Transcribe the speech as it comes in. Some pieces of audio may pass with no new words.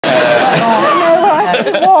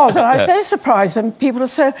was, and I was very surprised when people are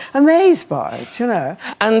so amazed by it, you know.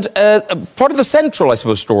 And part of the central, I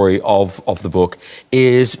suppose, story of the book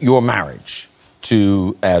is your marriage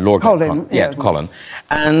to Lord Colin. Yeah, to Colin.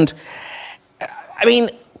 And, I mean,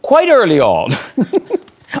 quite early on...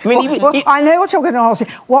 I mean, I know what you're going to ask me.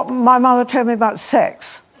 What my mother told me about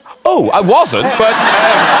sex. Oh, I wasn't, but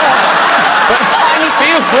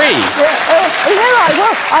feel free.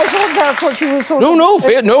 I thought that's what you were sort of... No, no.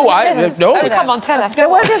 Come on, tell us.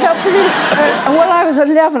 Well, yes, absolutely. Well, I was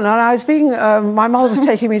 11 and I was being... my mother was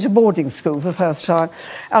taking me to boarding school for the first time,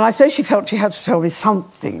 and I suppose she felt she had to tell me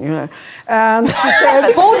something, you know. And she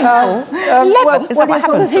said... boarding school? 11? Is that what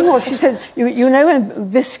happened? The thing was, she said, you know when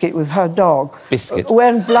Biscuit was her dog... Biscuit?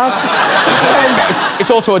 When blood...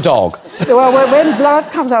 It's also a dog. Well, when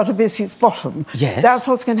blood comes out of Biscuit's bottom, yes, that's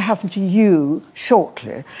what's going to happen to you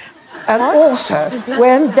shortly. And also,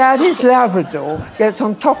 when Daddy's Labrador gets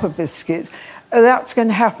on top of Biscuit, that's going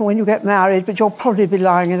to happen when you get married, but you'll probably be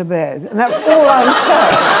lying in a bed. And that's all I'm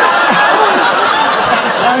saying.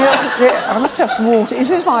 I must have some water. Is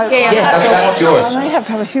this my... Yes, yours. I may have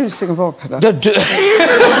to have a huge thing of vodka.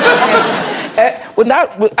 Well,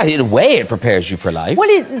 that, in a way, it prepares you for life. Well,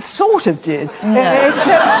 it sort of did. No.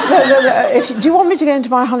 Do you want me to go into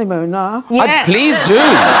my honeymoon now? Yeah. Please do.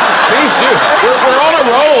 Please do. We're on a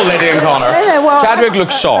roll, Lady Connor. Well, Chadwick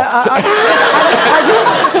looks shocked. I do,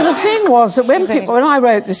 because the thing was that when I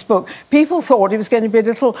wrote this book, people thought it was going to be a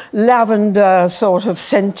little lavender sort of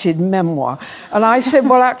scented memoir. And I said,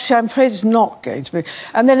 well, actually, I'm afraid it's not going to be.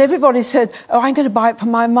 And then everybody said, oh, I'm going to buy it for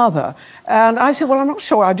my mother. And I said, well, I'm not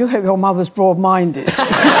sure. I do hope your mother's broad-minded.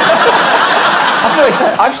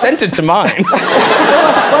 I've sent it to mine. Well,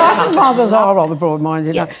 I think mothers are rather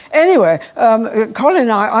broad-minded. Yes. Anyway, Colin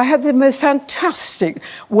and I had the most fantastic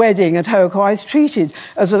wedding at Hoke. I was treated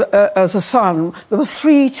as a son. There were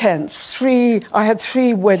 3 tents, I had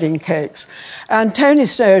 3 wedding cakes. And Tony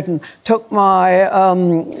Snowden took my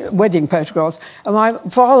wedding photographs, and my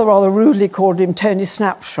father rather rudely called him Tony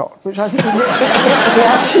Snapshot, which I think he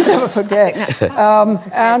actually never forget.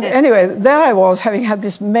 And anyway, there I was, having had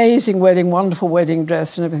this amazing wedding, wonderful wedding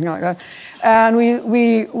dress and everything like that. And we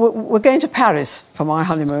were going to Paris for my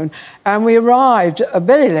honeymoon, and we arrived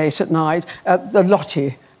very late at night at the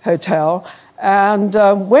Lottie Hotel, and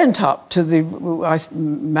went up to the, I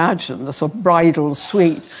imagine, the sort of bridal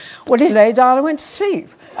suite. Well, he lay down and went to sleep.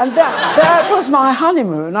 And that was my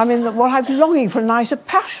honeymoon. I mean, well, I'm longing for a night of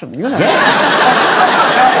passion, you know.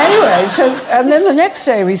 Anyway, so, and then the next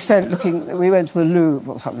day we went to the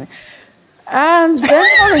Louvre or something. And then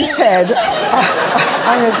Colin said,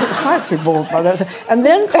 I was frightfully bored by that. And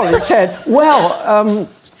then Colin said, well,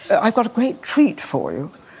 I've got a great treat for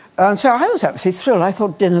you. And so I was absolutely thrilled. I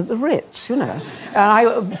thought dinner at the Ritz, you know. And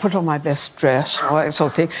I put on my best dress, all that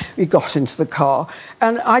sort of thing. We got into the car.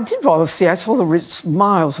 And I did rather see, I saw the Ritz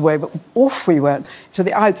miles away, but off we went to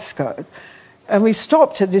the outskirts. And we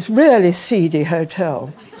stopped at this really seedy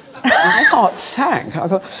hotel. And my heart sank. I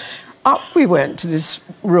thought, up we went to this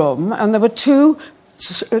room, and there were 2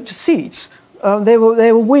 seats. They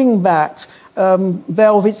were wing-backed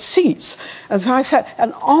velvet seats. And so I sat,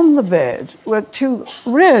 and on the bed were 2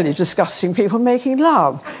 really disgusting people making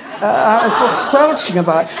love. I was sort of squelching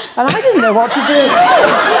about it, and I didn't know what to do.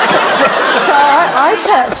 So I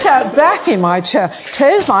sat back in my chair,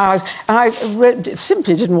 closed my eyes, and I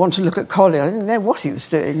simply didn't want to look at Colin. I didn't know what he was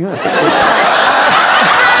doing. You know.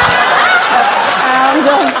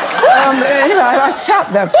 Anyway, I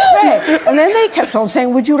sat there, and then they kept on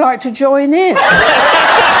saying, would you like to join in? And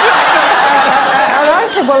I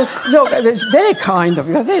said, well, look, it's very kind of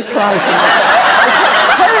you, very kind of you. It's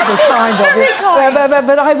terribly kind of you,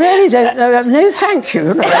 but I really don't know, no thank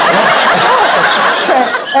you.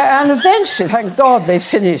 And eventually, thank God, they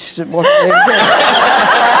finished what they did.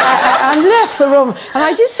 And left the room. And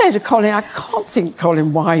I did say to Colin, I can't think,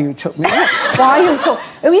 Colin, why you took me. Why you thought...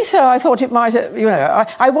 We said I thought it might... You know,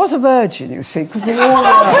 I was a virgin, you see, because we all... And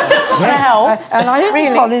I didn't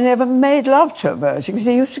think Colin ever made love to a virgin, because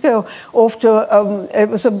he used to go off to... it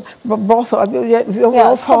was a brothel.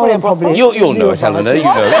 Your father probably... You'll know it, Helena. You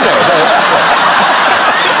know.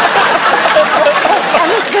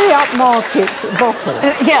 Very upmarket brothel.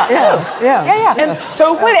 Yeah. And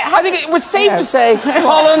so, I think it was safe to say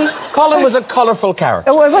Colin was a colourful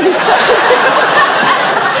character. Well, he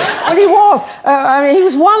was. I mean, he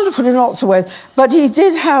was wonderful in lots of ways, but he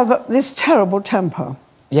did have this terrible temper.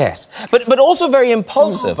 Yes, but also very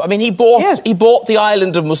impulsive. I mean, he bought the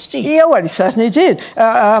island of Mustique. Yeah, well, he certainly did.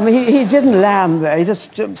 He didn't land there. He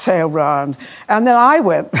just sailed round. And then I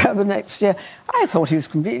went there the next year. I thought he was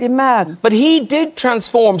completely mad. But he did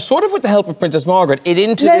transform, sort of with the help of Princess Margaret, it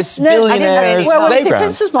into this billionaire's playground.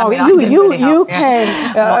 Princess Margaret,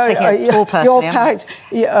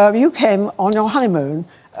 you came on your honeymoon.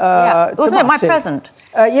 Wasn't it my present?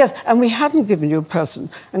 Yes, and we hadn't given you a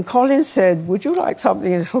present. And Colin said, would you like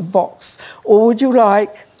something in a little box, or would you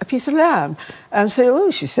like a piece of land? And so,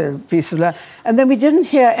 oh, she said, a piece of land. And then we didn't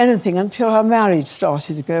hear anything until our marriage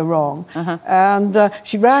started to go wrong. And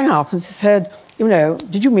she rang up and said, you know,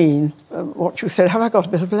 did you mean what you said? Have I got a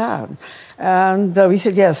bit of land? And we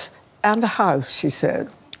said, yes, and a house, she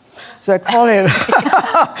said. So Colin,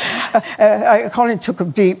 Colin took a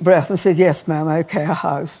deep breath and said, yes, ma'am, OK, a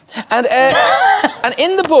house. And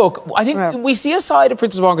in the book, I think we see a side of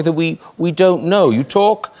Princess Margaret that we don't know. You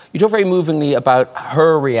talk very movingly about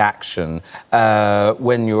her reaction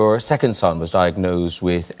when your second son was diagnosed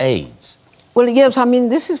with AIDS. Well, yes, I mean,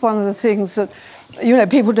 this is one of the things that, you know,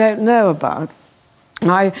 people don't know about.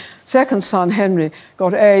 My second son, Henry,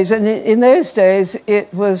 got AIDS, and in those days,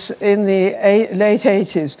 it was in the late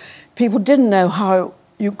 80s. People didn't know how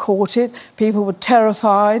you caught it. People were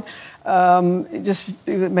terrified.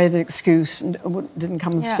 It made an excuse and didn't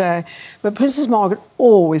come and stay. But Princess Margaret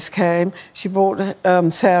always came. She brought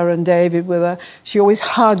Sarah and David with her. She always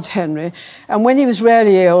hugged Henry. And when he was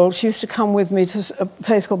really ill, she used to come with me to a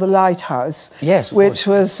place called the Lighthouse, which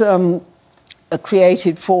was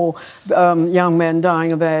created for young men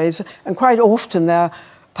dying of AIDS. And quite often their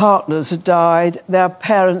partners had died. Their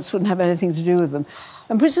parents wouldn't have anything to do with them.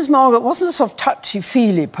 And Princess Margaret wasn't a sort of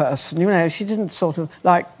touchy-feely person, you know. She didn't sort of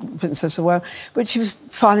like Princess of Wales, but she was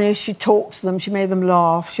funny. She talked to them. She made them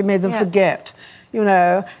laugh. She made them forget, you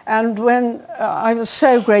know. And when I was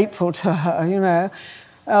so grateful to her, you know,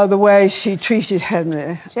 the way she treated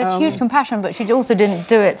Henry. She had huge compassion, but she also didn't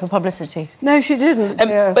do it for publicity. No, she didn't.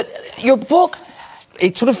 But your book,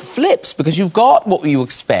 it sort of flips, because you've got what you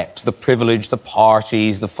expect, the privilege, the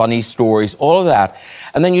parties, the funny stories, all of that.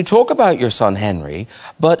 And then you talk about your son Henry,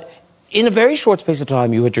 but in a very short space of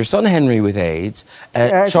time, you had your son Henry with AIDS,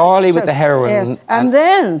 Charlie with the heroin. And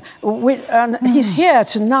then, he's here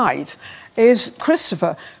tonight, is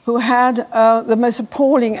Christopher, who had the most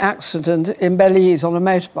appalling accident in Belize on a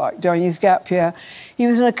motorbike during his gap year. He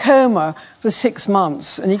was in a coma for 6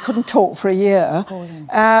 months and he couldn't talk for a year.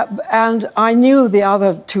 And I knew the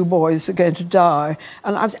other two boys were going to die,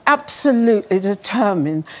 and I was absolutely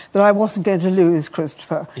determined that I wasn't going to lose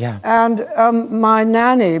Christopher. And my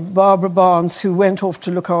nanny, Barbara Barnes, who went off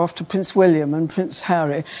to look after Prince William and Prince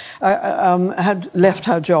Harry, had left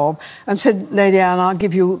her job and said, Lady Anne, I'll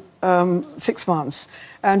give you 6 months.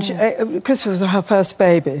 And Christopher was her first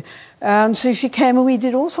baby. And so she came and we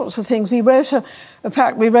did all sorts of things. We wrote in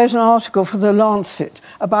fact, we wrote an article for The Lancet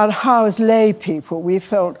about how, as lay people, we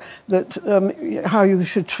felt that how you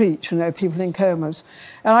should treat, you know, people in comas.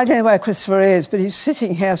 And I don't know where Christopher is, but he's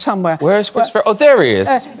sitting here somewhere. Where is Christopher? Oh, there he is.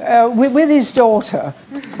 With his daughter.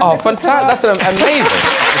 Oh, fantastic. That's amazing.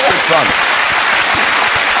 It's fun.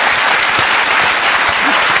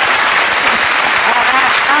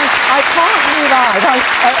 I can't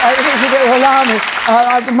believe if you allow me,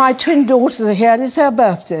 my twin daughters are here, and it's their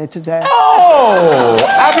birthday today. Oh!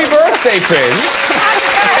 Happy birthday, twins!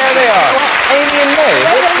 There they are. Amy and May.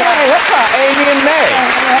 Amy and May.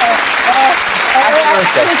 Happy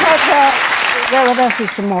birthday. Their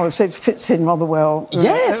birthday's tomorrow, so it fits in rather well.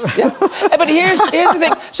 Yes, but here's the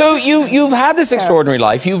thing. So you've had this extraordinary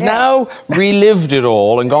life. You've now relived it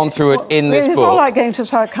all and gone through it in this book. It's not like going to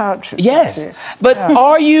psychiatrist. Yes, but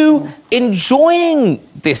are you enjoying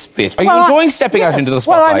this bit? Are you enjoying stepping out into the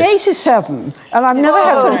spotlight? Well, I'm 87, and I've never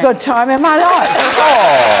had such a good time in my life.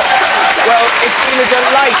 Well, it's been a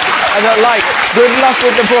delight. Good luck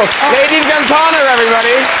with the book. Lady Glenconner,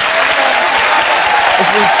 everybody. It's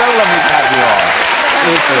been so lovely to have you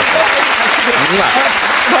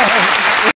on.